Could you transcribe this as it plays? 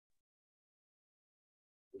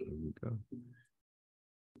Here we go.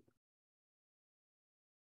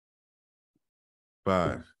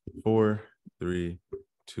 5, 4, 3,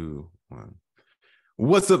 2, 1.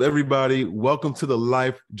 What's up, everybody? Welcome to the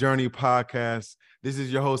Life Journey Podcast. This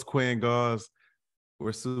is your host, Quentin, Gause.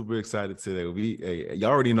 We're super excited today. Y'all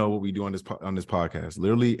already know what we do on this podcast.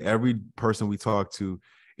 Literally, every person we talk to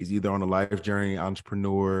is either on a life journey,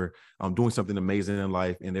 entrepreneur, doing something amazing in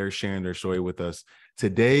life, and they're sharing their story with us.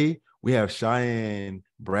 Today, we have Shian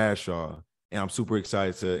Bradshaw, and I'm super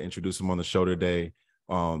excited to introduce him on the show today.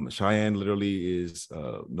 Shian literally is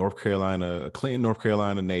Clinton, North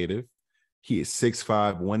Carolina native. He is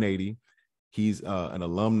 6'5", 180. He's an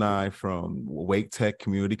alumni from Wake Tech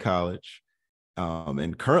Community College.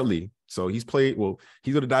 And currently, so he's played, well,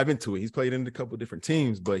 he's going to dive into it. He's played in a couple of different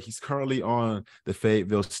teams, but he's currently on the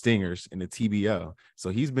Fayetteville Stingers in the TBL. So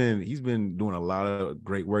he's been doing a lot of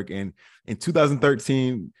great work. And in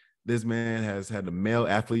 2013, this man has had the Male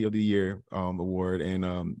Athlete of the Year award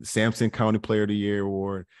and Sampson County Player of the Year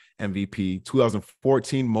award, MVP,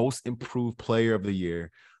 2014 Most Improved Player of the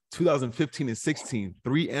Year, 2015 and 16,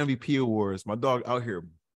 3 MVP awards. My dog out here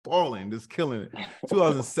balling, just killing it.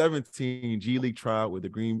 2017 G League tryout with the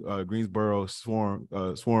Greensboro Swarms,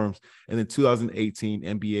 and then 2018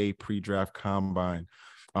 NBA pre-draft combine,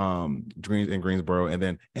 Greensboro, and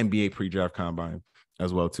then NBA pre-draft combine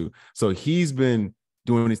as well too. So he's been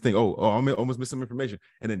doing his thing. Oh, I almost missed some information.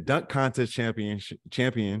 And then dunk contest champion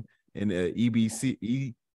in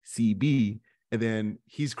ECB, and then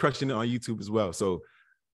he's crushing it on YouTube as well. So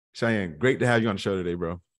Shian, great to have you on the show today,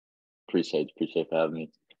 bro. Appreciate for having me.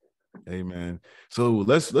 Hey, man. So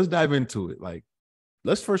let's dive into it. Like,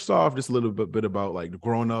 let's first off just a little bit about like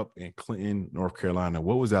growing up in Clinton, North Carolina.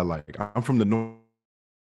 What was that like? I'm from the north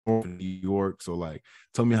of New York, so like,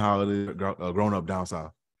 tell me how it is growing up down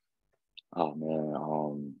south. Oh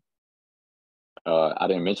man, I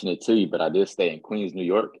didn't mention it to you, but I did stay in Queens, New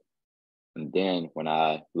York, and then when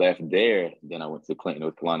I left there, then I went to Clinton,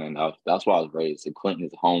 North Carolina, and that's why I was raised. So Clinton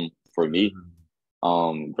is home for me.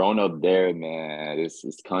 Growing up there, man, it's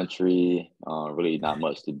country, really not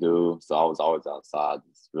much to do. So I was always outside,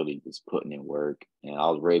 just putting in work. And I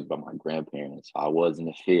was raised by my grandparents. So I was in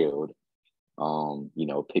the field,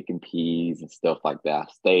 picking peas and stuff like that.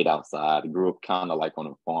 I stayed outside. I grew up kind of like on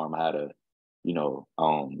a farm. I had to,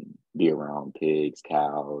 be around pigs,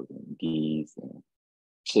 cows, and geese and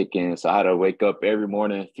chickens. So I had to wake up every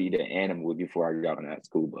morning and feed an animal before I got on that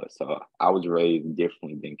school bus. So I was raised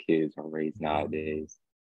differently than kids are raised nowadays.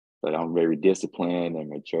 But I'm very disciplined and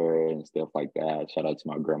mature and stuff like that. Shout out to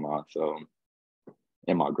my grandma,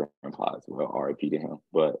 and my grandpa as well, RIP to him.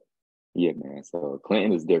 But yeah, man. So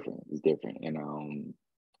Clinton is different. It's different. And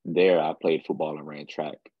there I played football and ran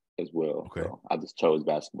track as well. Okay. So I just chose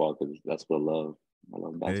basketball because that's what I love. I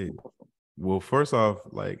love basketball. Hey. Well, first off,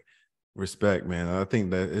 like, respect, man. I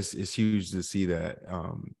think that it's huge to see that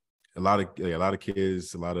a lot of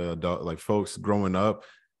kids, a lot of adult like folks growing up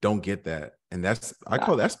don't get that, and that's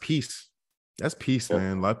peace. That's peace,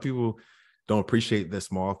 man. A lot of people don't appreciate the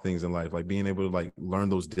small things in life, like being able to like learn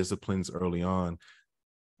those disciplines early on.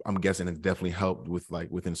 I'm guessing it's definitely helped with like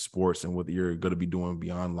within sports and what you're going to be doing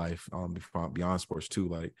beyond life, beyond sports too.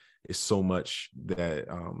 Like it's so much that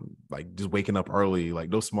like just waking up early, like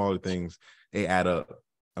those smaller things, they add up.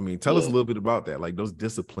 I mean, tell us a little bit about that, like those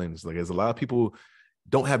disciplines. Like, there's a lot of people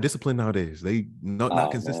don't have discipline nowadays. They not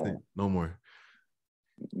consistent no more.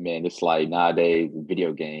 Man, it's like nowadays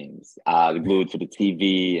video games. I glued to the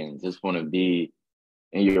TV and just want to be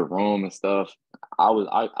in your room and stuff. I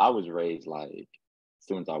was raised like as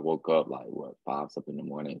soon as I woke up, like 5 something in the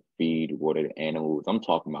morning, feed, water the animals. I'm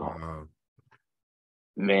talking about,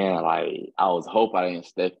 man. Like I was hoping I didn't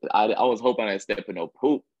step in no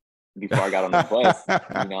poop before I got on the bus.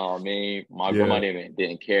 You know what I mean? My grandma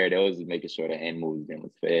didn't care. They was just making sure the animals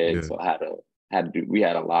was fed. Yeah. So we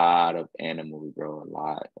had a lot of animals, bro, a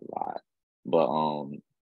lot. But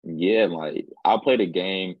like I played a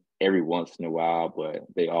game every once in a while, but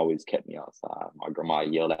they always kept me outside. My grandma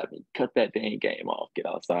yelled at me, "Cut that dang game off, get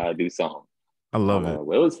outside, do something." I love it.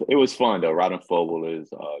 It was fun though, riding 4-wheelers,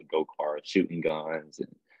 go-karts, shooting guns,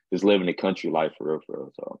 and just living the country life for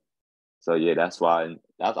real. So yeah, that's why.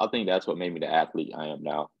 I think that's what made me the athlete I am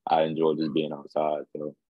now. I enjoy just being outside.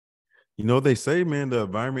 So, they say, man, the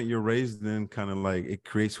environment you're raised in kind of like it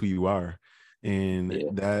creates who you are, and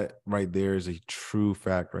that right there is a true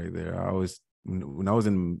fact right there. When I was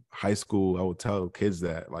in high school, I would tell kids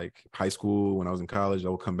that, like high school, when I was in college, I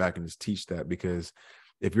would come back and just teach that, because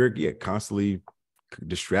if you're constantly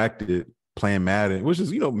distracted playing Madden, which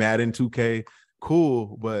is Madden 2K,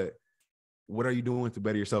 cool, but what are you doing to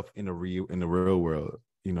better yourself in the real world?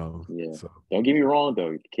 Yeah. So Don't get me wrong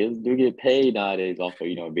though. Kids do get paid nowadays off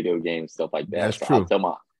of, video games, stuff like that. that's So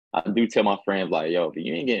true. I do tell my friends like, yo, if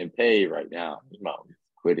you ain't getting paid right now,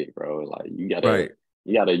 quit it, bro. Like Right.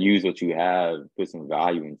 you gotta use what you have, put some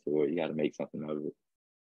value into it. You gotta make something of it.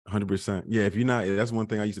 100%. Yeah, if you're not, that's one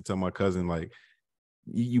thing I used to tell my cousin, like,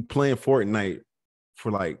 you playing Fortnite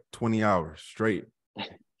for like 20 hours straight.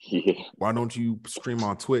 Yeah. Why don't you stream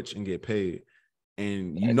on Twitch and get paid?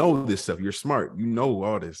 And you Exactly. know this stuff. You're smart. You know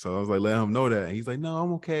all this. So I was like, let him know that. And he's like, no,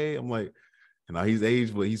 I'm okay. I'm like, he's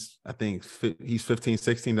aged, but I think he's 15,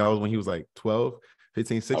 16. That was when he was like 12,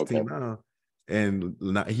 15, 16 Okay. now. And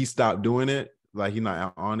he stopped doing it. Like, he's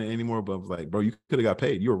not on it anymore. But I was like, bro, you could have got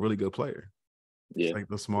paid. You're a really good player. Yeah. It's like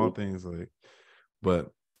the small things, like,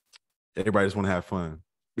 but everybody just want to have fun,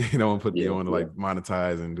 and put you want to like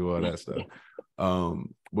monetize and do all that stuff.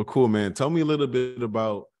 But cool, man. Tell me a little bit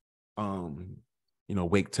about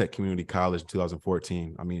Wake Tech Community College in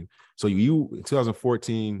 2014. I mean, so you in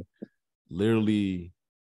 2014, literally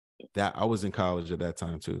that I was in college at that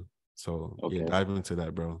time too. So yeah, dive into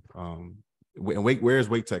that, bro. And where is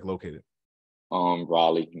Wake Tech located?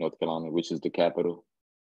 Raleigh, North Carolina, which is the capital.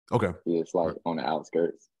 Okay. It's like on the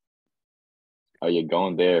outskirts. Oh, you're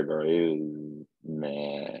going there, bro.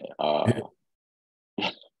 Man.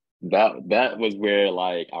 That was where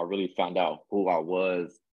like I really found out who I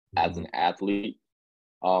was as an athlete.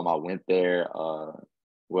 I went there.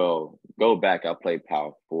 Well, go back. I played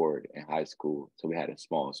power forward in high school, so we had a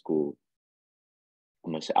small school.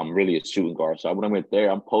 I'm really a shooting guard. So when I went there,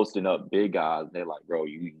 I'm posting up big guys. They're like, bro,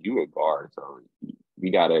 you a guard, so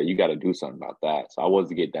you gotta do something about that. So I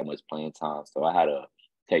wasn't getting that much playing time, so I had to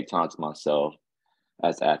take time to myself,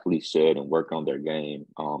 as athletes should, and work on their game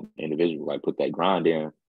individually, like put that grind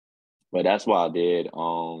in. But that's why I did.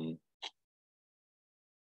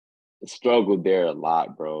 Struggled there a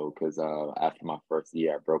lot, bro, because after my first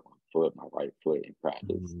year, I broke my right foot in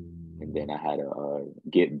practice. And then I had to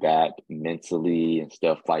get back mentally and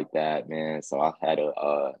stuff like that, man. So I had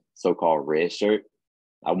a so-called red shirt.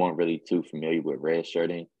 I wasn't really too familiar with red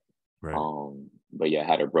shirting. Right. But yeah, I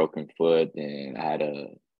had a broken foot and I had to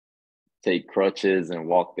take crutches and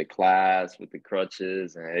walk the class with the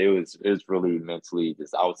crutches. And it was really mentally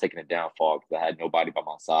just, I was taking a downfall because I had nobody by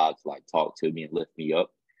my side to like talk to me and lift me up.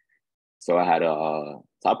 So I had so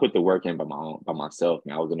I put the work in by myself.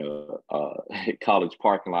 Man, I was in a college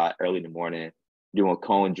parking lot early in the morning, doing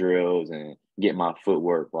cone drills and getting my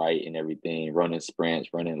footwork right and everything, running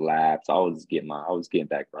sprints, running laps. I was getting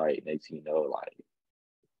back right. Next thing you know, like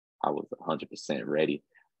I was 100% ready.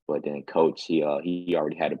 But then coach, he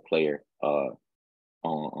already had a player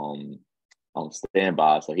on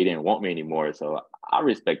standby, so he didn't want me anymore. So I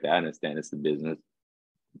respect that. I understand it's a business,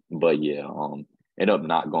 but yeah, ended up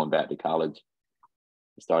not going back to college.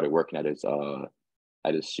 Started working at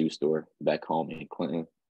his shoe store back home in Quentin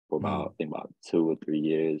for about 2 or 3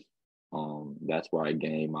 years. That's where I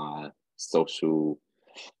gained my social.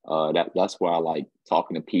 That's where I like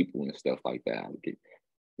talking to people and stuff like that. I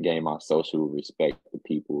gain my social respect for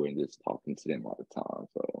people and just talking to them all the time.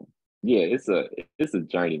 So yeah, it's a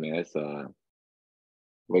journey, man. It's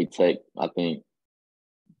Wake Tech, I think,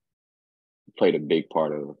 played a big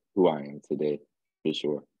part of who I am today, for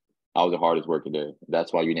sure. I was the hardest worker there.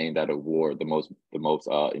 That's why you named that award the most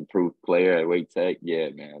improved player at Wake Tech. Yeah,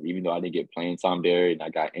 man. Even though I didn't get playing time there and I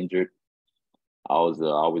got injured, I was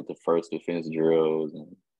always the first to finish drills,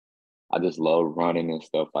 and I just love running and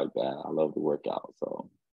stuff like that. I love to work out, so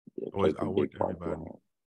yeah, it Always plays a outwork big part everybody. for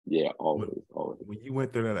Yeah, always. When you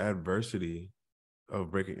went through that adversity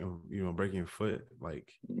of breaking your foot, like,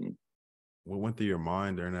 what went through your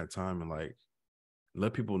mind during that time? And like,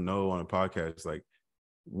 let people know on a podcast, like,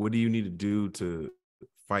 what do you need to do to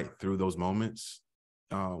fight through those moments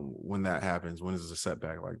when that happens, when there's a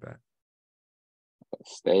setback like that?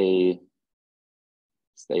 Stay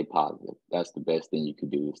positive. That's the best thing you can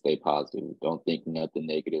do. Stay positive. Don't think nothing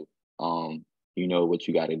negative. You know what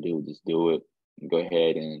you got to do. Just do it. Go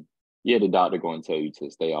ahead and the doctor going to tell you to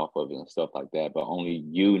stay off of it and stuff like that. But only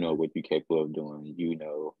you know what you're capable of doing. You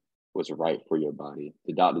know what's right for your body.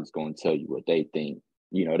 The doctor's going to tell you what they think.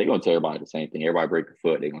 They're going to tell everybody the same thing. Everybody break a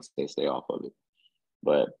foot, they're going to say stay off of it.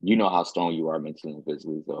 But you know how strong you are mentally and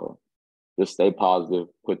physically. So just stay positive.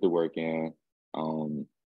 Put the work in.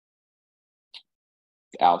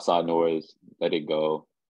 Outside noise, let it go.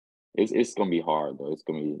 It's gonna be hard though.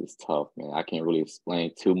 It's tough, man. I can't really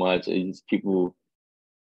explain too much. It's people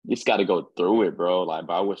just got to go through it, bro. Like,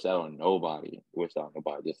 but I wish that on nobody.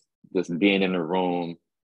 Just being in the room,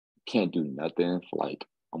 can't do nothing for like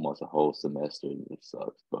almost a whole semester. It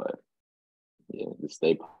sucks, but yeah, just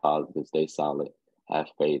stay positive, stay solid, have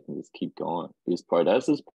faith and just keep going. That's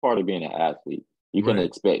just part of being an athlete. You can Right.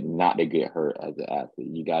 expect not to get hurt as an athlete.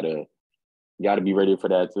 You gotta be ready for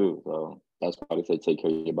that too. So that's why they say take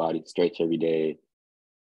care of your body, stretch every day.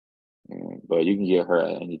 But you can get hurt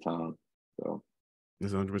at any time. So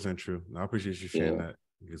It's 100% true. I appreciate you sharing yeah, that,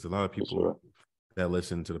 because a lot of for people sure. that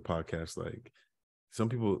listen to the podcast, like, some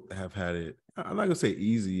people have had it, I'm not gonna say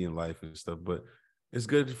easy in life and stuff, but it's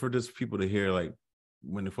good for just people to hear, like,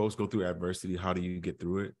 when the folks go through adversity, how do you get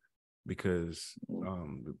through it? Because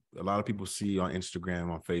a lot of people see on Instagram,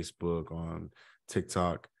 on Facebook, on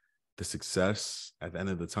TikTok, the success at the end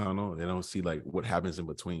of the tunnel. They don't see like what happens in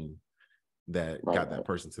between that got that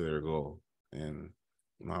person to their goal. And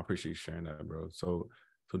I appreciate you sharing that, bro. So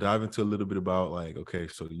dive into a little bit about, like, okay,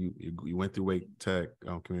 so you went through Wake Tech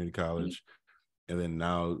Community College, and then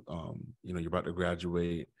now you're about to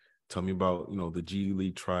graduate. Tell me about the G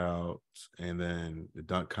League tryouts, and then the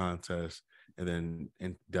dunk contest, and then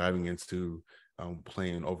diving into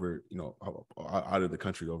playing over out of the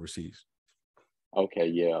country, overseas. Okay,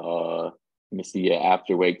 yeah. Let me see. Yeah,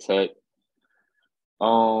 after Wake Tech,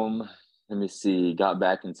 let me see. Got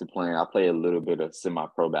back into playing. I played a little bit of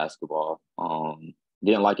semi-pro basketball.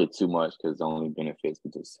 Didn't like it too much because the only benefits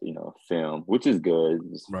were just film, which is good.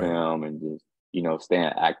 Just Right. film and just staying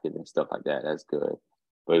active and stuff like that. That's good,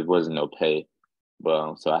 but it wasn't no pay.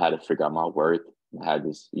 But so I had to figure out my worth. I had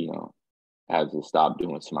this, I had to stop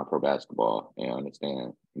doing semi-pro basketball and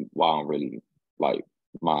understand why I'm really like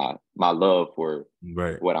my love for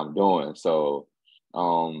Right. what I'm doing. So,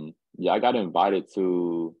 yeah, I got invited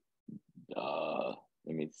to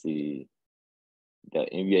let me see, the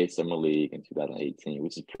NBA Summer League in 2018,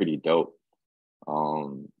 which is pretty dope.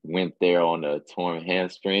 Went there on a torn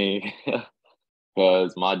hamstring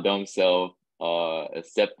because my dumb self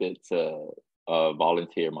accepted to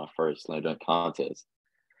volunteer my first slam dunk contest.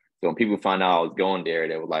 So when people found out I was going there,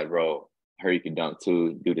 they were like, "Bro, I heard you can dunk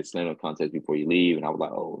too. Do the slam dunk contest before you leave." And I was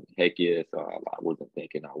like, "Oh, heck yeah!" So I wasn't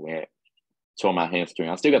thinking. I went, tore my hamstring.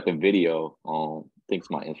 I still got the video on, I think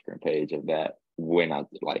it's my Instagram page of that, when I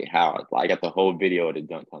I got the whole video of the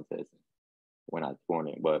dunk contest when I torn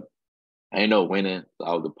it. But I ain't no winning, so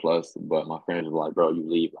I was a plus. But my friends were like, "Bro, you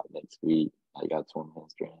leave like next week. I got torn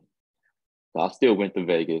hamstring." So I still went to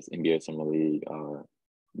Vegas, NBA Summer League.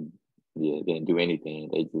 Yeah, didn't do anything.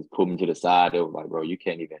 They just pulled me to the side. They were like, "Bro, you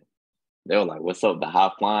can't even." They were like, "What's up? The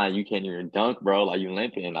high flying? You can't even dunk, bro. Like, you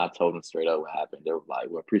limping." And I told them straight up what happened. They were like,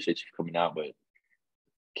 "Well, appreciate you for coming out, but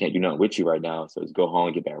can't do nothing with you right now. So just go home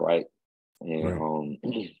and get back right." And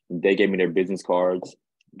they gave me their business cards.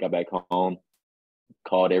 Got back home,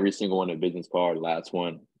 called every single one of the business card. The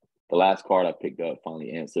last card I picked up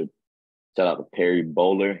finally answered. Shout out to Perry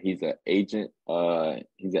Bowler. He's an agent.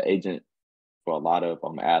 He's an agent for a lot of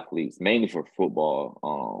athletes, mainly for football.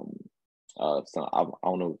 So I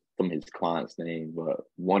don't know some of his clients' names, but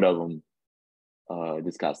one of them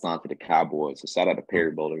just got signed to the Cowboys. So shout out to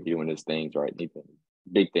Perry Bowler doing his things right, big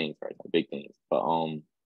things right now, big things. But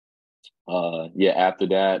yeah, after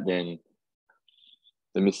that, then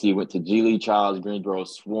let me see, went to G League Trials, Greensboro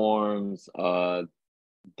Swarms.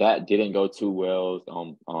 That didn't go too well.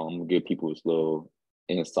 I'm gonna give people a little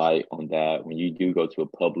insight on that. When you do go to a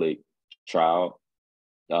public trial,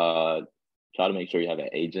 try to make sure you have an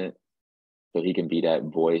agent so he can be that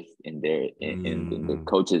voice in the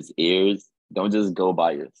coach's ears. Don't just go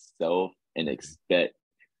by yourself and expect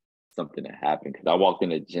something to happen. Because I walked in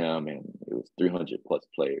the gym and it was 300 plus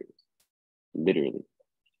players, literally,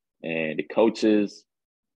 and the coaches,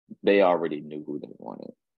 they already knew who they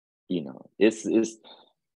wanted. It's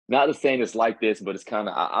not the same as like this, but it's kind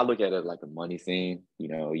of, I look at it like a money scene.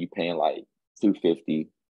 You paying like $250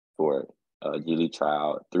 for a G League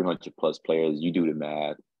trial, 300 plus players. You do the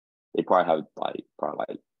math. They probably have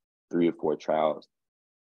like 3 or 4 trials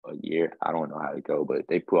a year. I don't know how to go, but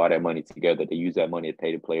they put all that money together. They use that money to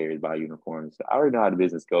pay the players, buy uniforms. So I already know how the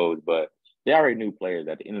business goes, but they already knew players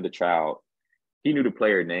at the end of the trial. He knew the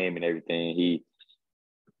player name and everything.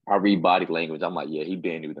 I read body language. I'm like, yeah, he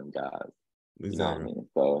been knew them guys. Exactly. You know what I mean?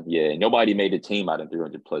 So yeah, nobody made the team out of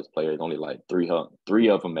 300 plus players. Only like three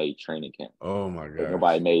of them made training camp. Oh my gosh.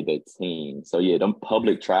 Nobody made the team. So yeah, them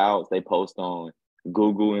public trials they post on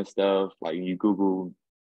Google and stuff. Like you Google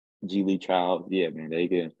G League trials, yeah, man, they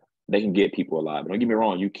can get people alive. But don't get me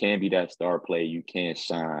wrong, you can be that star player, you can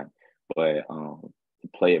shine, but to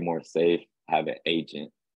play it more safe, have an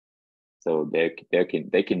agent, so they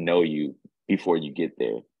can know you before you get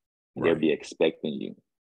there. Right. They'll be expecting you,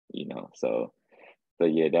 So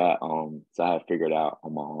yeah, that so I had figured out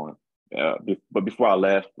on my own. But before I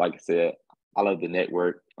left, like I said, I love the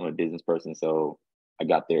network. I'm a business person, so I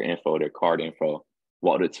got their info, their card info.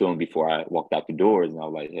 walked up to him before I walked out the doors, and I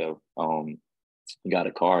was like, "Yeah, you got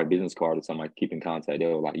a card, business card or something? I keep in contact." They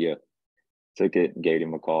were like, "Yeah." Took it, gave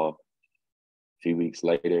him a call. A few weeks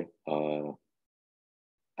later, I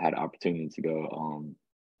had an opportunity to go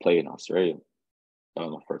play in Australia. That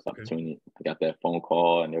was my first Okay. opportunity. I got that phone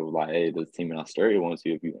call, and they were like, "Hey, this team in Australia wants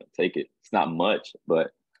you if you want to take it." It's not much,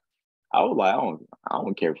 but I was like, I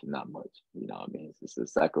don't care if it's not much. You know what I mean? It's just a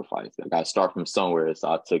sacrifice. I got to start from somewhere, so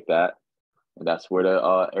I took that, and that's where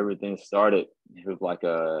the everything started. It was like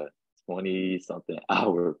a 20-something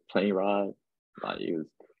hour plane ride. Like it was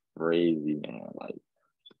crazy, man. Like,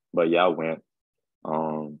 but yeah, I went.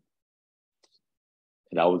 Um,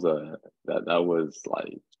 that was that was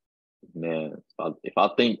like, man. If I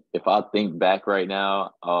think back right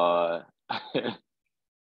now, that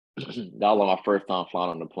was like my first time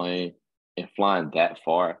flying on the plane and flying that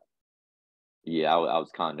far. Yeah, I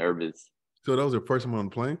was kind of nervous. So that was your first time on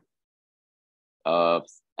the plane? Uh,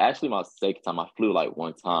 Actually, my second time I flew like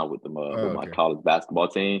one time Oh, with my okay. college basketball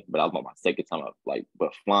team, but that was my second time.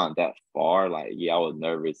 But flying that far, like yeah, I was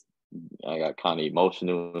nervous. I got kind of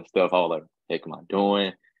emotional and stuff. I was like, "Heck, am I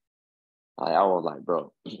doing?" I was like,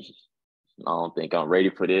 "Bro, I don't think I'm ready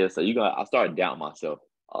for this." So I started doubting myself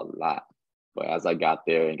a lot. But as I got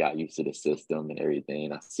there and got used to the system and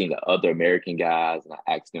everything, I seen the other American guys and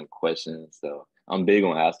I asked them questions. So I'm big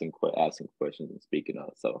on asking questions and speaking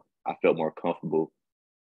up. So I felt more comfortable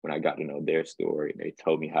when I got to know their story. They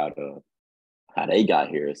told me how they got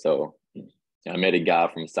here. So I met a guy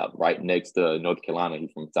from South, right next to North Carolina.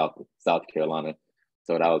 He's from South Carolina.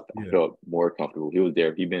 So I Yeah. felt more comfortable. He was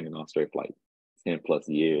there. He'd been in Australia for like 10+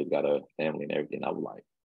 years, got a family and everything. I was like,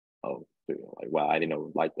 oh, like wow, I didn't know it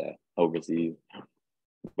was like that overseas.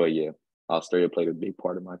 But yeah, Australia played a big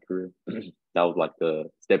part of my career. That was like the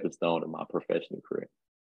stepping stone of my professional career.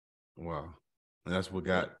 Wow. And that's what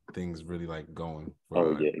got things really like going for Oh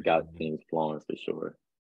like. yeah, it got things flowing for sure.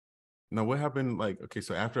 Now, what happened? Like, okay,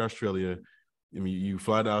 so after Australia, I mean, you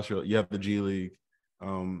fly to Australia, you have the G League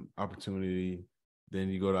opportunity, then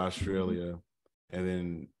you go to Australia, and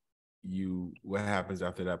then what happens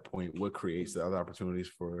after that point? What creates the other opportunities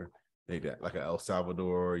for like that, like El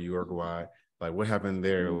Salvador or Uruguay? Like, what happened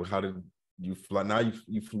there? How did you fly? Now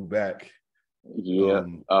you flew back. Yeah.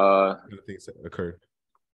 What kind of things occurred?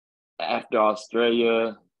 After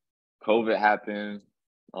Australia, COVID happened.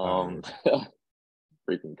 Yeah. Um,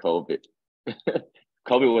 Freaking COVID.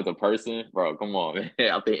 COVID was a person, bro. Come on, man.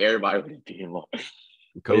 I think everybody would be more. But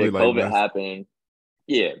yeah, COVID like COVID mess. happened.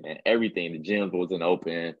 Yeah, man. Everything. The gyms wasn't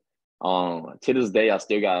open. To this day, I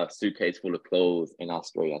still got a suitcase full of clothes in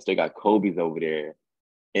Australia. I still got Kobe's over there,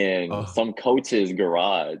 and Oh, some coach's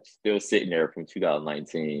garage still sitting there from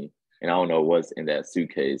 2019. And I don't know what's in that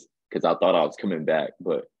suitcase because I thought I was coming back,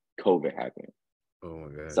 but COVID happened. oh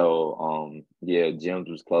my God. So yeah, gyms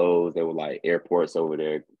was closed. There were like airports over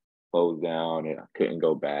there closed down and I couldn't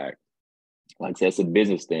go back. Like I said, it's a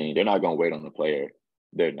business thing. They're not gonna wait on the player.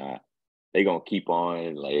 They're not. They're gonna keep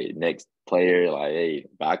on like next player, like, hey,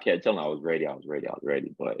 but I kept telling them I was ready.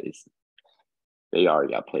 But it's they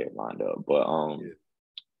already got players lined up. But Yeah.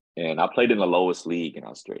 and I played in the lowest league in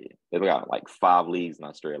Australia. They've got like 5 leagues in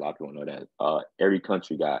Australia. A lot of people know that. Every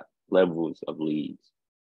country got levels of leagues.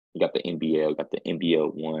 You got the NBL, you got the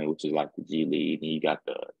NBL one, which is like the G League, and you got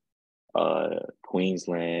the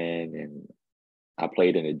Queensland, and I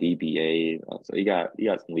played in the DBA. So you got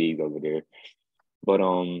some leagues over there. But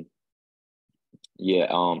yeah,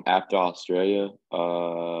 after Australia,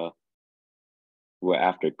 well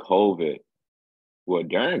after COVID, well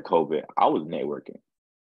during COVID, I was networking.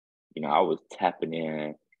 You know, I was tapping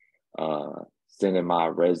in, sending my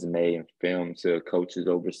resume and film to coaches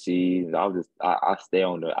overseas. I stay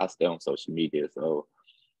on social media. So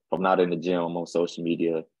if I'm not in the gym, I'm on social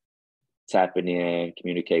media, tapping in,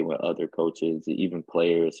 communicating with other coaches, even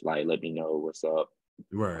players, like let me know what's up.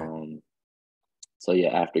 Right. Um, so yeah,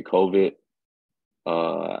 after COVID,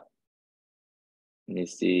 uh, let me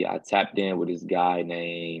see, I tapped in with this guy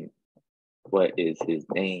named, what is his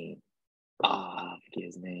name? I forget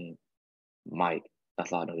his name. Mike.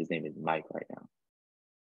 That's all I know. His name is Mike right now.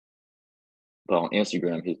 But on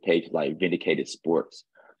Instagram, his page is like Vindicated Sports.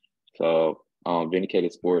 So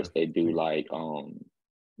Vindicated Sports, they do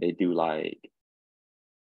like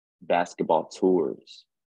basketball tours.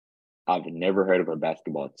 I've never heard of a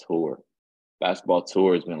basketball tour. Basketball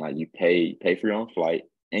tour has been like you pay for your own flight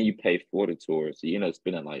and you pay for the tour. So you end up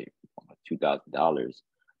spending like $2,000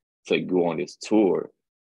 to go on this tour,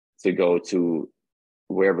 to go to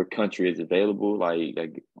wherever country is available. Like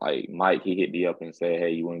Mike, he hit me up and said,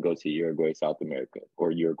 "Hey, you want to go to Uruguay, South America,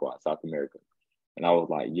 or Uruguay, South America?" And I was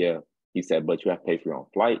like, "Yeah." He said, "But you have to pay for your own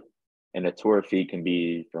flight And the tour fee can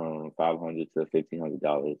be from $500 to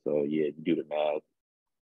 $1,500. So yeah, do the math.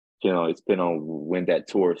 It's depending on when that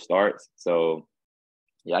tour starts. So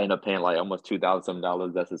yeah, I end up paying like almost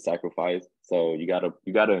 $2,000. That's a sacrifice. So you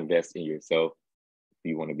gotta invest in yourself if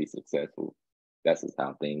you want to be successful. That's just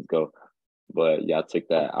how things go. But yeah, I took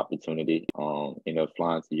that opportunity. Flying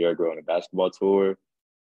to Uruguay on a basketball tour.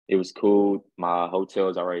 It was cool. My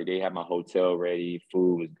hotels already, they had my hotel ready.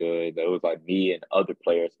 Food was good. It was like me and other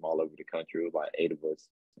players from all over the country. It was like 8 of us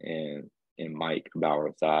and Mike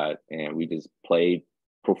Bauer side. And we just played,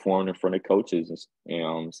 performed in front of coaches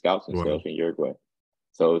and scouts and Wow. stuff in Uruguay.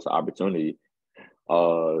 So it's an opportunity.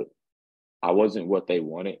 Uh, I wasn't what they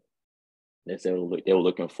wanted. They said they were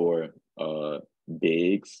looking for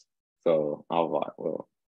bigs. So I was like, well,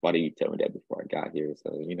 why didn't you tell me that before I got here?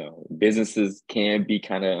 So, businesses can be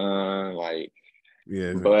kind of like,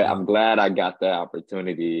 Yeah. but I'm glad I got that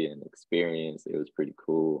opportunity and experience. It was pretty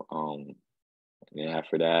cool. And then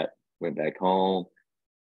after that, went back home,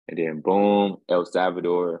 and then boom, El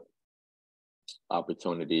Salvador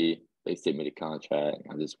opportunity. They sent me the contract.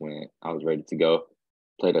 I just went. I was ready to go.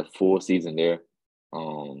 Played a full season there.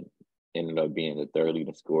 Um, Ended up being the third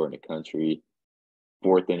leading scorer in the country,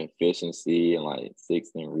 fourth in efficiency, and like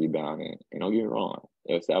sixth in rebounding. And don't get me wrong,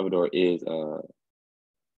 El Salvador is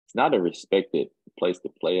it's not a respected place to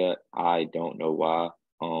play at. I don't know why.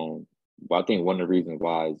 But I think one of the reasons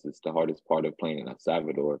why is it's the hardest part of playing in El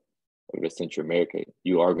Salvador or Central America.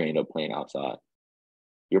 You are going to end up playing outside.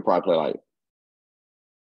 You'll probably play like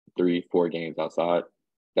 3-4 games outside.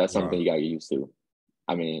 That's something you got to get used to.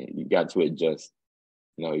 I mean, you got to adjust.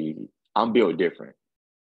 I'm built different.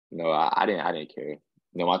 I didn't care.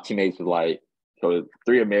 My teammates was like, so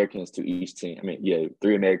 3 Americans to each team. I mean, yeah,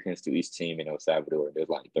 3 Americans to each team in El Salvador. There's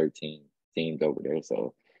like 13 teams over there.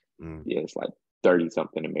 So yeah, it's like 30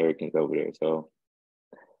 something Americans over there. So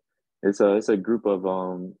it's a group of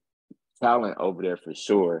talent over there for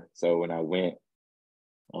sure. So when I went,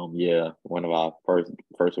 yeah, one of our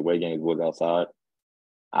first away games was outside.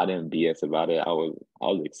 I didn't BS about it. I was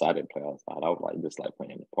excited to play outside. I was like just like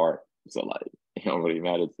playing in the park. So like it don't really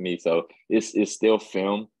matter to me. So it's still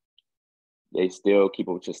film. They still keep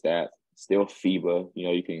up with your stats. Still FIBA.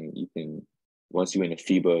 You can once you're in the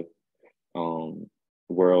FIBA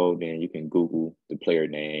world, then you can Google the player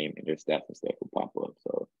name and their stats and stuff will pop up.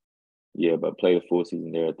 So yeah, but played a full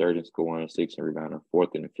season there, third in scoring, sixth in rebounding,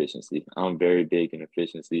 fourth in efficiency. I'm very big in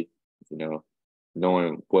efficiency.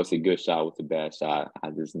 Knowing what's a good shot, what's a bad shot. I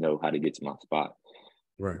just know how to get to my spot.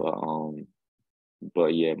 Right.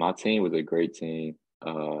 But yeah, my team was a great team.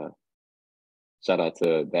 Shout out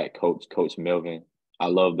to that Coach Melvin. I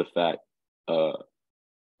love the fact a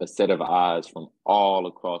set of eyes from all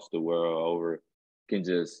across the world over can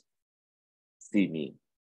just see me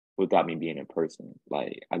without me being in person.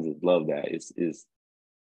 Like I just love that.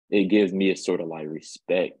 It gives me a sort of like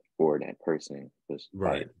respect for that person.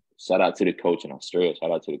 Right. Like shout out to the coach in Australia.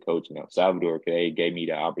 Shout out to the coach in El Salvador. They gave me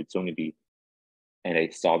the opportunity, and they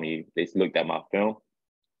saw me. They looked at my film.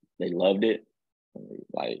 They loved it.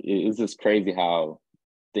 Like it's just crazy how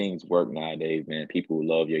things work nowadays, man. People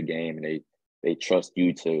love your game, and they trust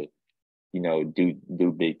you to,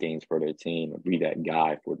 do big things for their team and be that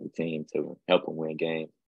guy for the team to help them win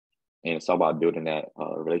games. And it's all about building that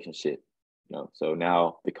relationship. So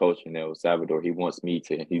now the coach in El Salvador, he's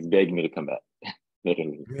begging me to come back.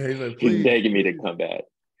 Literally. Yeah, he's like, He's please, begging me to please. come back.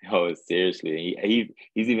 Oh, seriously.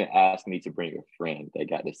 He's even asked me to bring a friend that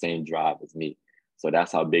got the same drive as me. So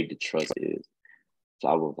that's how big the trust is. So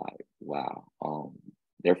I was like, wow.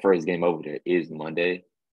 Their first game over there is Monday.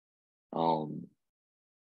 And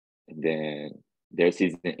then their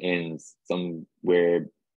season ends somewhere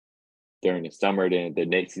during the summer. Then the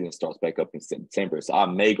next season starts back up in September. So I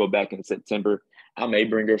may go back in September. I may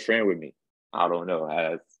bring a friend with me. I don't know.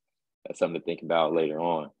 That's something to think about later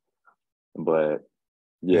on. But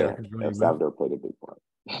Yeah, I yeah, can join El you, man. Salvador played a big part.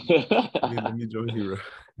 Let me join you,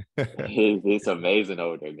 bro. It's amazing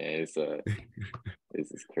over there, man.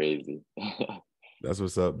 This is crazy. That's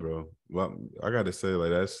what's up, bro. Well, I gotta say,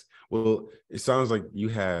 like, it sounds like you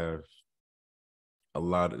have a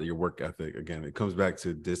lot of your work ethic. Again, it comes back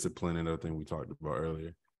to discipline and everything we talked about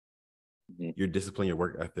earlier. Mhm. Your discipline, your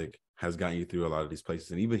work ethic has gotten you through a lot of these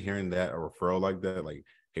places. And even hearing that, a referral like that, like,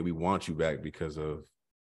 hey, we want you back because of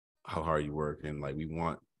how hard you work. And like, we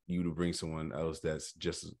want you to bring someone else that's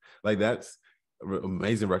just like, that's an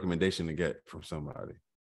amazing recommendation to get from somebody.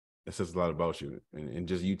 It says a lot about you, and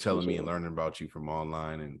just you telling me and learning about you from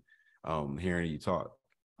online and hearing you talk.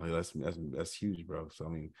 Like that's huge, bro. So I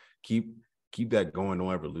mean, keep that going.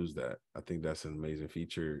 Don't ever lose that. I think that's an amazing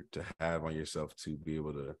feature to have on yourself to be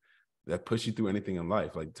able to that push you through anything in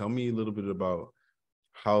life. Like, tell me a little bit about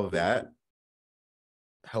how that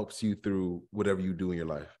helps you through whatever you do in your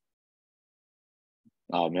life.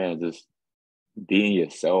 Oh man, just being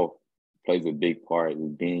yourself plays a big part.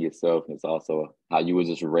 Being yourself, and it's also how you were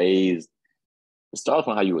just raised. It starts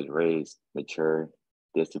from how you was raised, mature,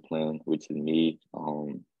 disciplined, which is me.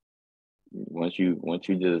 Once you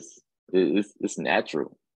just, it's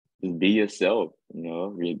natural. Just be yourself. You know,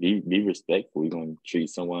 be respectful. You're gonna treat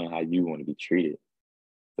someone how you want to be treated.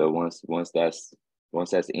 So once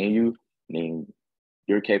that's in you, then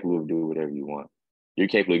you're capable of doing whatever you want. You're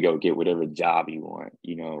capable to go get whatever job you want.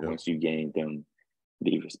 You know, Yep. once you gain them,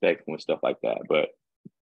 be respectful and stuff like that. But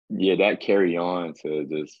yeah, that carry on to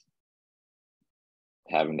just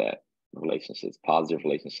having that positive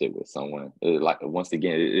relationship with someone. Like once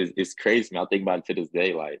again, it's crazy. I think about it to this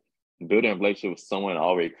day. Like building a relationship with someone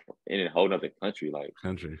already in a whole other country, like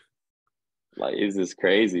it's just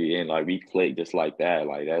crazy. And like we click just like that.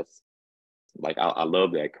 Like that's like I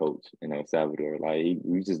love that coach in El Salvador. Like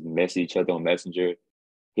we just message each other on Messenger.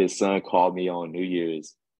 His son called me on New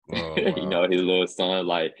Year's. Oh, wow. You know, his little son,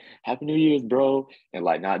 like, Happy New Year's, bro. And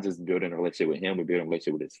like not just building a relationship with him, but building a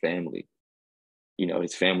relationship with his family. You know,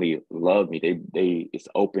 his family love me. They it's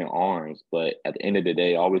open arms. But at the end of the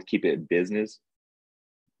day, always keep it business.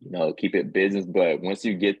 You know, keep it business. But once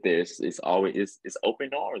you get there, it's always it's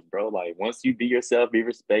open arms, bro. Like once you be yourself, be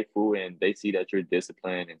respectful, and they see that you're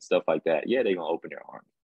disciplined and stuff like that, yeah, they're gonna open their arms.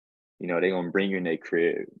 You know, they're gonna bring you in their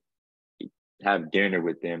crib, have dinner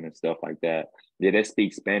with them and stuff like that. Yeah, they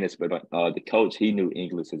speak Spanish, but the coach, he knew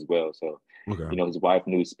English as well. So, Okay. you know, his wife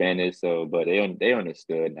knew Spanish. So, but they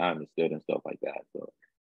understood and I understood and stuff like that. So,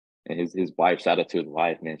 and his wife, shout out to his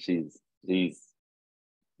wife, man. She's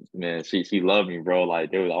man, she loved me, bro.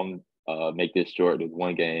 Like there was, I'm make this short. There was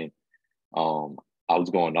one game. Um, I was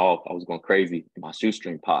going off. I was going crazy. And my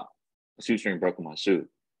shoestring popped. The shoestring broke in my shoe.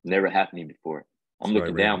 Never happened to me before. I'm So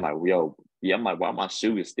looking down, like, yo, yeah, I'm like, why my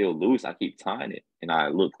shoe is still loose? I keep tying it. And I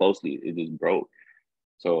look closely, it just broke.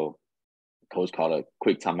 So coach called a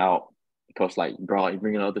quick timeout. Coach like, bro, are you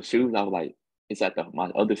bringing other shoes? I was like, it's at my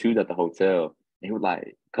other shoes at the hotel. And he was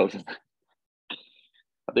like, coach,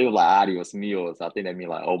 I think it was like adios míos. I think that mean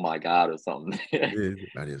like, oh my God or something.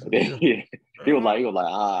 Adios Yeah. míos. He was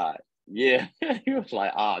like, yeah. He was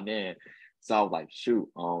like, man. So I was like, shoot.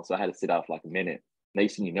 So I had to sit out for like a minute.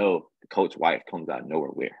 Next thing you know, the coach wife comes out of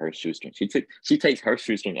nowhere with her shoestring. She takes her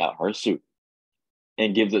shoestring out her shoe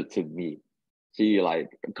and gives it to me. She like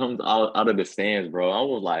comes out of the stands, bro. I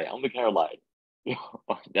was like, I'm looking at her like,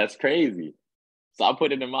 that's crazy. So I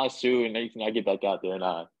put it in my shoe, and next thing I get back out there and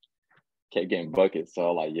I kept getting buckets.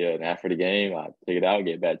 So like, yeah, and after the game, I take it out,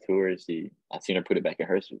 get back to her. I seen her put it back in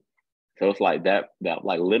her shoe. So it's like that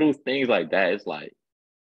like little things like that. It's like,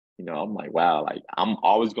 you know, I'm like, wow, like I'm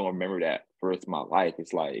always gonna remember that for the rest of my life.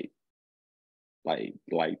 It's like I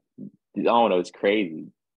don't know, it's crazy.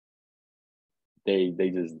 They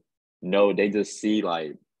just know, they just see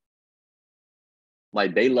like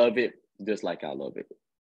they love it just like I love it.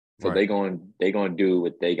 So Right. they gonna do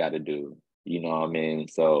what they gotta do. You know what I mean?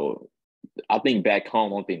 So I think back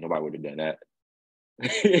home, I don't think nobody would have done that.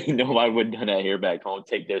 Nobody would have done that here back home.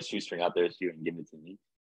 Take their shoestring out their shoe and give it to me.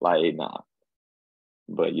 Like, nah.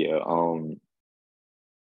 But yeah,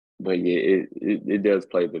 it does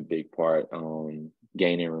play the big part.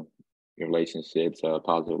 Gaining relationships, a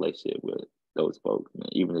positive relationship with those folks, man.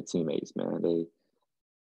 Even the teammates, man.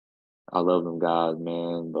 I love them guys,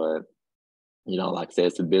 man. But you know, like I said,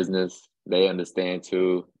 it's a business. They understand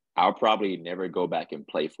too. I'll probably never go back and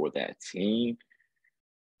play for that team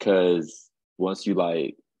because once you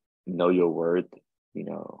like know your worth, you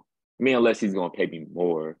know, I mean, unless he's gonna pay me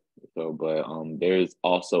more. So, but there's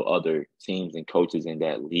also other teams and coaches in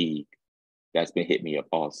that league that's been hit me up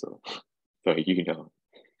also. So you know,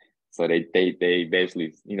 so they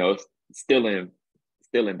basically, you know, still in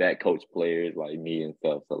that coach players like me and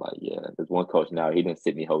stuff. So like, yeah, there's one coach now. He didn't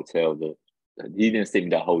sit me hotels. He didn't sit me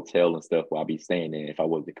that hotel and stuff where I'd be staying in if I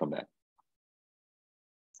was to come back.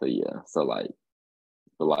 So yeah, so like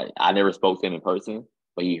I never spoke to him in person,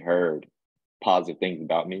 but he heard positive things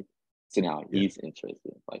about me. So now Yeah. he's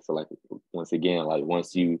interested. Like so, like once again, like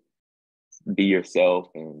once you be yourself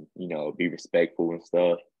and you know be respectful and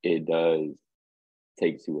stuff, it does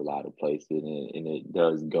take you a lot of places, and it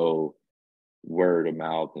does go word of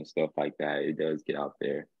mouth and stuff like that. It does get out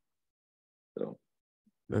there. So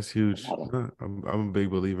That's huge. I'm a big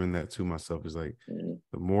believer in that too myself. Is like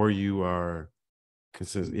the more you are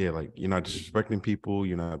consistent, yeah, like you're not disrespecting people,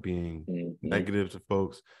 you're not being negative to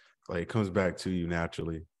folks. Like it comes back to you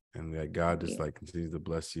naturally, and that God just like continues to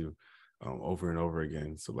bless you. over and over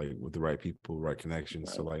again. So like with the right people, right connections.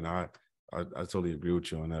 Right. So like I totally agree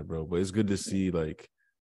with you on that, bro. But it's good to see like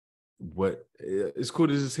what it's cool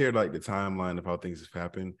to just hear like the timeline of how things have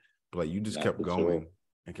happened. But like you just Not kept for going sure.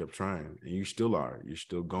 and kept trying, and you still are. You're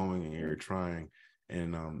still going and you're trying.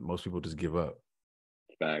 And most people just give up.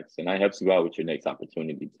 Facts. And that helps you out with your next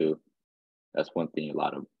opportunity too. That's one thing a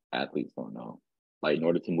lot of athletes don't know. Like in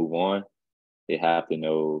order to move on, they have to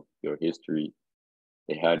know your history.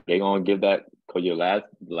 They gonna give that, because your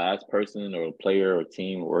last person or player or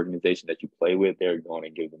team or organization that you play with, they're going to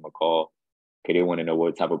give them a call because they want to know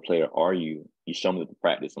what type of player are you. You show them the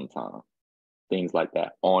practice sometime, things like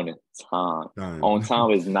that. On time. Time. On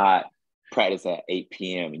time is not practice at 8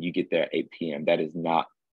 p.m. and you get there at 8 p.m. That is not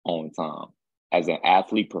on time. As an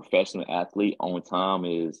athlete, professional athlete, on time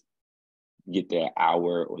is get there an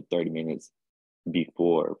hour or 30 minutes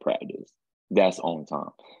before practice. That's on time.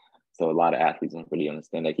 So a lot of athletes don't really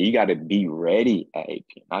understand that. You got to be ready at 8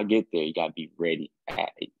 p.m. I get there, you got to be ready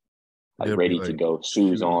at 8, You like gotta be ready to like go,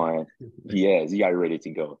 shoes shooting. on. Yes, you got to be ready to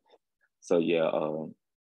go. So yeah,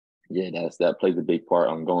 that plays a big part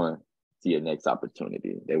on going to your next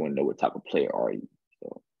opportunity. They want to know what type of player are you.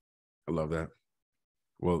 So I love that.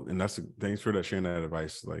 Well, and thanks for sharing that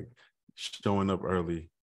advice. Like showing up early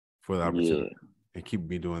for the yeah, opportunity and keep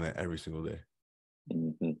me doing that every single day.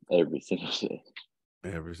 every single day.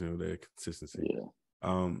 Every single day, consistency.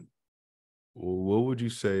 Yeah. What would you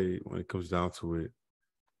say when it comes down to it?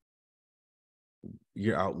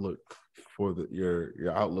 Your outlook for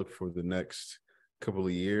your outlook for the next couple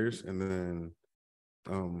of years, and then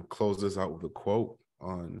close this out with a quote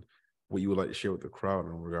on what you would like to share with the crowd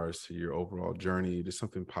in regards to your overall journey, just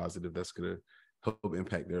something positive that's gonna help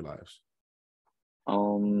impact their lives.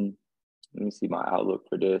 Let me see my outlook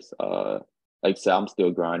for this. Like I said, I'm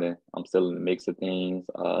still grinding. I'm still in the mix of things.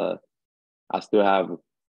 I still have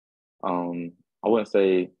I wouldn't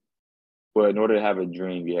say, well, in order to have a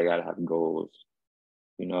dream, you gotta have goals.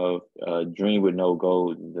 You know, a dream with no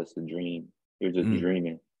goals is just a dream. You're just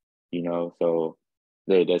dreaming, you know. So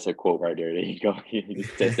that's a quote right there. There you go. You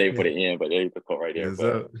just say for the end, but there's the quote right there. Yes,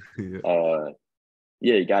 But yeah.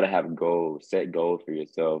 yeah, you gotta have goals, set goals for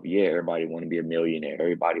yourself. Yeah, everybody wanna be a millionaire.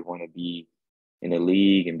 Everybody wanna be in the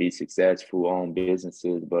league and be successful, own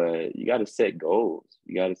businesses, but you gotta set goals.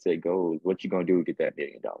 You gotta set goals. What you gonna do to get that $1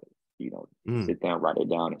 million? You know, sit down, write it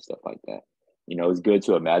down and stuff like that. You know, it's good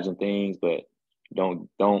to imagine things, but don't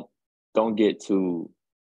don't don't get too,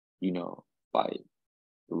 you know, like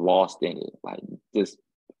lost in it. Like just,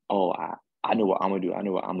 oh, I know what I'm gonna do. I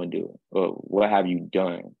know what I'm gonna do. But what have you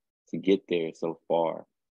done to get there so far?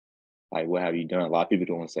 Like, what have you done? A lot of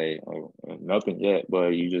people don't say, oh, nothing yet, but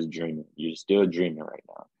you're just dreaming. You're still dreaming right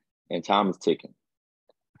now. And time is ticking.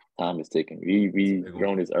 Time is ticking. We're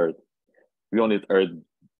on this earth. We're on this earth.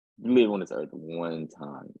 We live on this earth one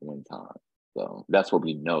time, one time. So that's what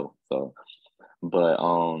we know. So, but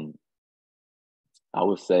I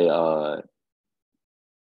would say, oh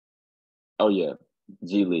yeah,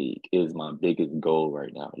 G League is my biggest goal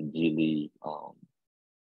right now. G League.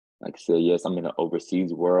 Like I said, yes, I'm in the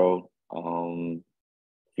overseas world. FIBA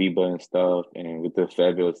and stuff, and with the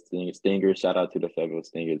Fabulous Stingers, shout out to the Fabulous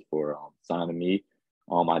Stingers for signing me.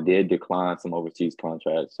 I did decline some overseas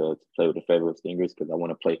contracts to play with the Fabulous Stingers because I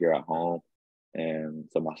want to play here at home, and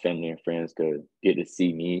so my family and friends could get to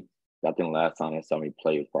see me. I think the last time they saw me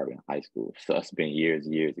play was probably in high school, so it's been years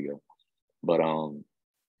ago. But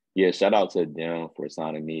yeah, shout out to them for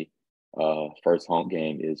signing me. First home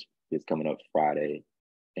game is coming up Friday,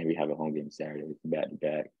 and we have a home game Saturday, back to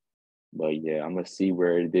back. But yeah, I'm gonna see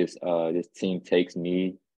where this team takes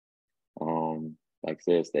me. Like I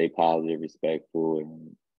said, stay positive, respectful,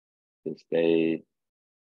 and to stay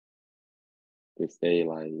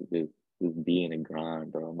like just be in the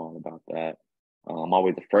grind, bro. I'm all about that. I'm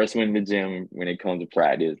always the first one in the gym when it comes to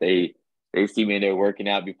practice. They see me in there working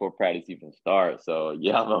out before practice even starts. So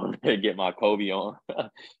yeah, I'm over there to get my Kobe on.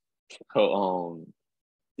 So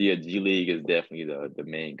yeah, G League is definitely the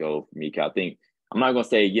main goal for me. 'Cause I think I'm not gonna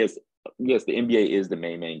say yes, the NBA is the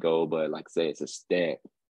main goal, but like I say, it's a step.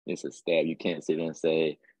 It's a step. You can't sit there and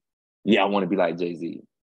say, yeah, I want to be like Jay-Z.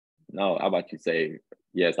 No, how about you say,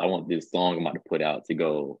 yes, I want this song I'm about to put out to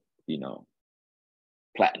go, you know,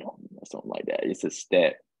 platinum or something like that. It's a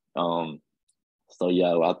step. So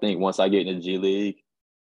yeah, I think once I get in the G League,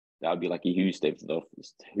 that'll be like a huge stepping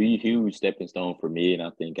stone for me, and I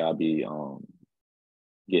think I'll be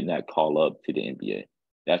getting that call up to the NBA.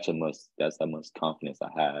 That's how much confidence I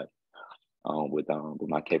have with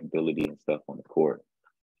my capability and stuff on the court.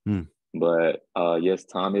 But yes,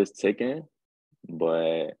 time is ticking.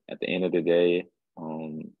 But at the end of the day,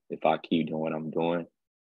 if I keep doing what I'm doing,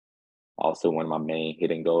 Also, one of my main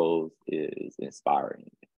hidden goals is inspiring.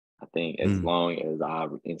 I think as long as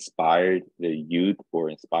I've inspired the youth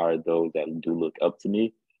or inspired those that do look up to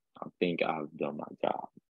me, I think I've done my job.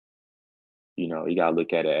 You know, you gotta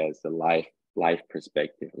look at it as the life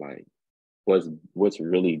perspective. Like, what's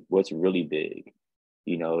really big.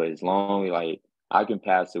 You know, as long like I can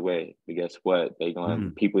pass away, but guess what? They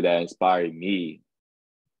going people that inspired me.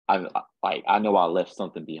 I know I left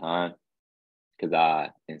something behind because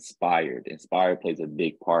I inspired. Inspired plays a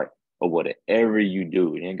big part of whatever you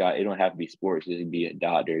do. It don't have to be sports. You can be a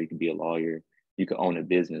doctor, you can be a lawyer, you can own a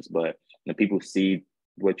business. But when people see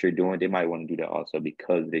what you're doing, they might want to do that also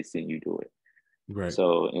because they seen you do it. Right.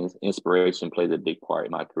 So inspiration plays a big part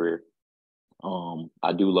in my career.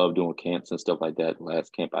 I do love doing camps and stuff like that. The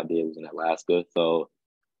last camp I did was in Alaska. So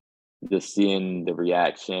just seeing the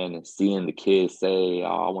reaction and seeing the kids say,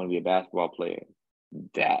 "Oh, I want to be a basketball player,"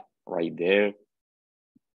 that right there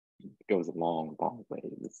goes a long way.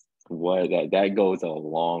 That goes a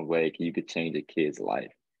long way. You could change a kid's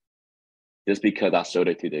life just because I showed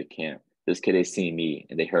it to their camp. This kid, they seen me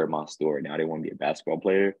and they heard my story. Now they want to be a basketball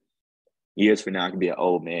player. Years from now, I could be an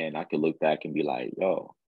old man. I could look back and be like,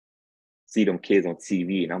 "Yo, see them kids on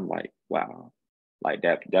TV," and I'm like, "Wow, like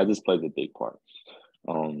that just plays a big part."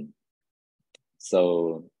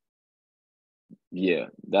 So yeah,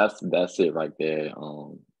 that's it right there.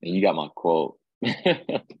 And you got my quote.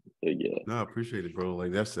 Yeah. No, I appreciate it, bro.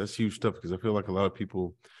 Like that's huge stuff because I feel like a lot of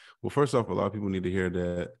people, well, first off, a lot of people need to hear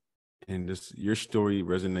that, and just your story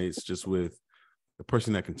resonates just with the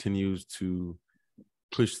person that continues to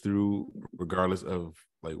push through regardless of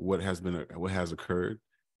like what has occurred.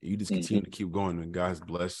 You just continue to keep going, and God has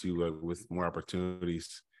blessed you with more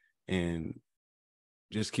opportunities, and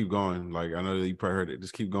just keep going. Like I know that you probably heard it.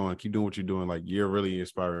 Just keep going, keep doing what you're doing. Like you're really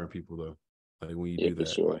inspiring people though. Like when you do that,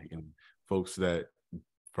 sure. like and folks that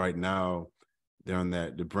right now they're on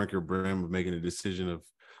the brink or brim of making a decision of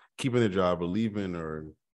keeping their job or leaving or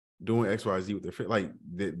doing XYZ with their like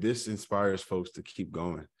this inspires folks to keep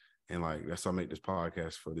going. And like that's why I make this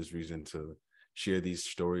podcast for this reason, to share these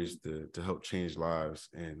stories to help change lives.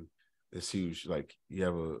 And it's huge. Like you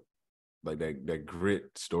have a like that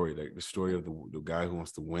grit story, like the story of the guy who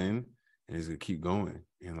wants to win and he's gonna keep going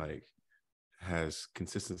and like has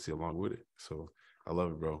consistency along with it. So I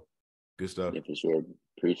love it, bro. Good stuff. Yeah, for sure.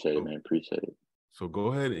 Appreciate it, man. Appreciate it. So go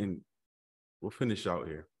ahead and we'll finish out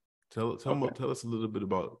here. Tell us a little bit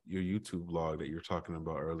about your YouTube vlog that you were talking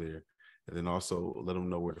about earlier, and then also let them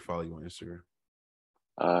know where to follow you on Instagram.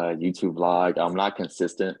 YouTube vlog. I'm not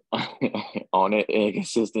consistent on it, and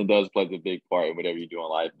consistent does play a big part in whatever you do in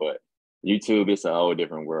life. But YouTube, it's a whole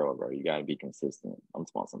different world, bro. You gotta be consistent. I'm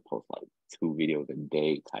supposed to post like 2 videos a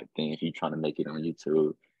day type thing if you're trying to make it on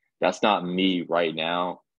YouTube. That's not me right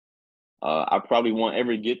now. I probably won't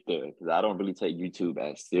ever get there because I don't really take YouTube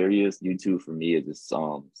as serious. YouTube for me is just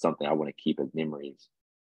something I want to keep as memories.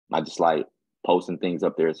 I just like posting things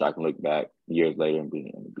up there so I can look back years later and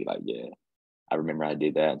be like, yeah, I remember I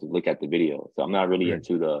did that, and just look at the video. So I'm not really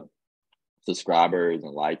into the subscribers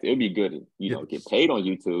and likes. It would be good to, get paid on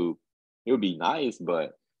YouTube. It would be nice,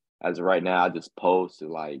 but as of right now, I just post to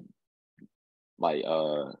like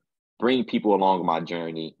bring people along my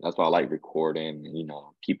journey. That's why I like recording and,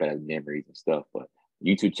 keep it as memories and stuff. But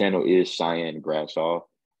YouTube channel is Shian Bradshaw,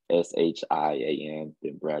 Shian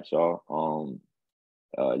then Bradshaw.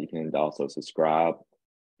 You can also subscribe.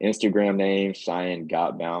 Instagram name Shian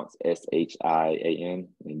Got Bounce, Shian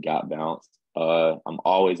and Got Bounce. I'm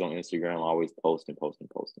always on Instagram, always posting.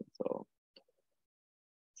 So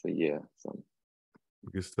yeah. So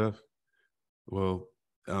good stuff. Well,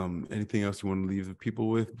 anything else you want to leave the people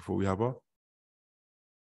with before we hop off?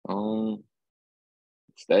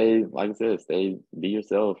 Stay, like I said, be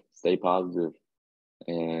yourself, stay positive,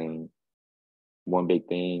 and one big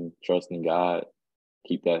thing, trust in God,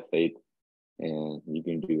 keep that faith, and you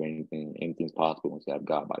can do anything. Anything's possible once you have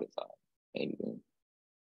God by your side. Anything.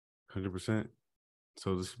 100%.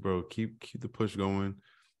 So this, bro, keep the push going.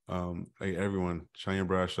 Hey, everyone, Shian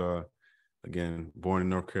Bradshaw, again, born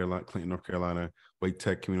in Clinton, North Carolina, Wake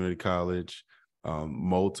Tech Community College,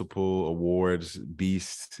 multiple awards,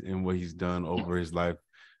 beast in what he's done over his life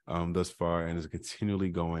thus far, and is continually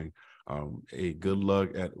going. A good luck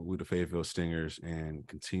with the Fayetteville Stingers, and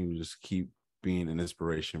continue to just keep being an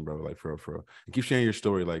inspiration, bro. Like for real. And keep sharing your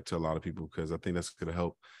story like to a lot of people, because I think that's gonna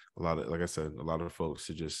help a lot of, like I said, a lot of folks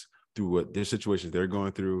to just through what their situations they're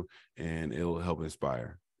going through, and it'll help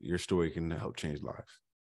inspire. Your story can help change lives.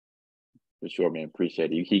 For sure, man.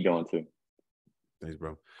 Appreciate it. You keep going too. Thanks,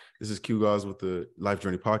 bro. This is Gause with the Life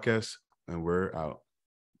Journey Podcast, and we're out.